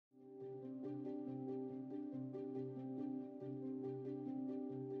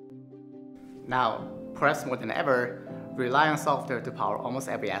Now, perhaps more than ever, we rely on software to power almost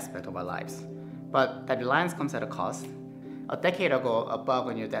every aspect of our lives. But that reliance comes at a cost. A decade ago, a bug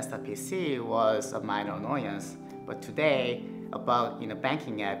on your desktop PC was a minor annoyance, but today, a bug in a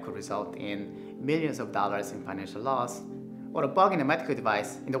banking app could result in millions of dollars in financial loss, or a bug in a medical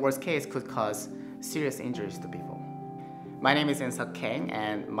device, in the worst case, could cause serious injuries to people. My name is Eunsuk Kang,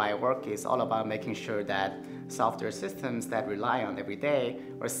 and my work is all about making sure that software systems that rely on every day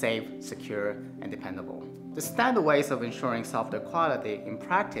are safe, secure, and dependable. The standard ways of ensuring software quality in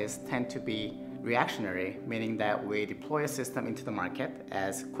practice tend to be reactionary, meaning that we deploy a system into the market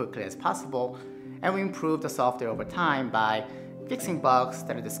as quickly as possible, and we improve the software over time by fixing bugs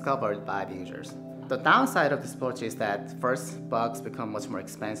that are discovered by the users. The downside of this approach is that first, bugs become much more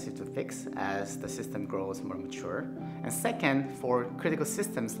expensive to fix as the system grows more mature. And second, for critical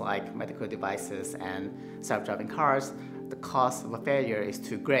systems like medical devices and self-driving cars, the cost of a failure is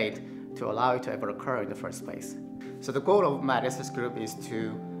too great to allow it to ever occur in the first place. So the goal of my research group is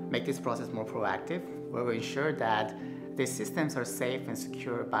to make this process more proactive, where we ensure that these systems are safe and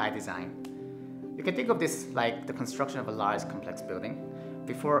secure by design. You can think of this like the construction of a large, complex building.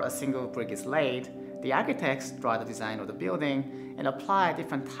 Before a single brick is laid, the architects draw the design of the building and apply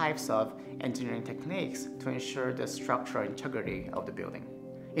different types of engineering techniques to ensure the structural integrity of the building.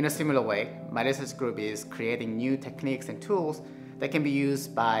 In a similar way, my research group is creating new techniques and tools that can be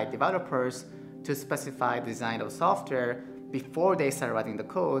used by developers to specify the design of software before they start writing the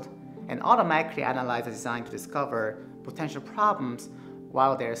code and automatically analyze the design to discover potential problems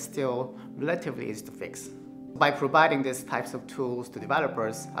while they're still relatively easy to fix. By providing these types of tools to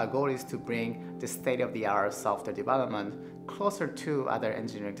developers, our goal is to bring the state-of-the-art software development closer to other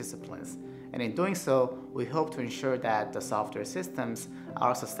engineering disciplines. And in doing so, we hope to ensure that the software systems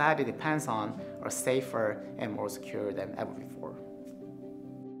our society depends on are safer and more secure than ever before.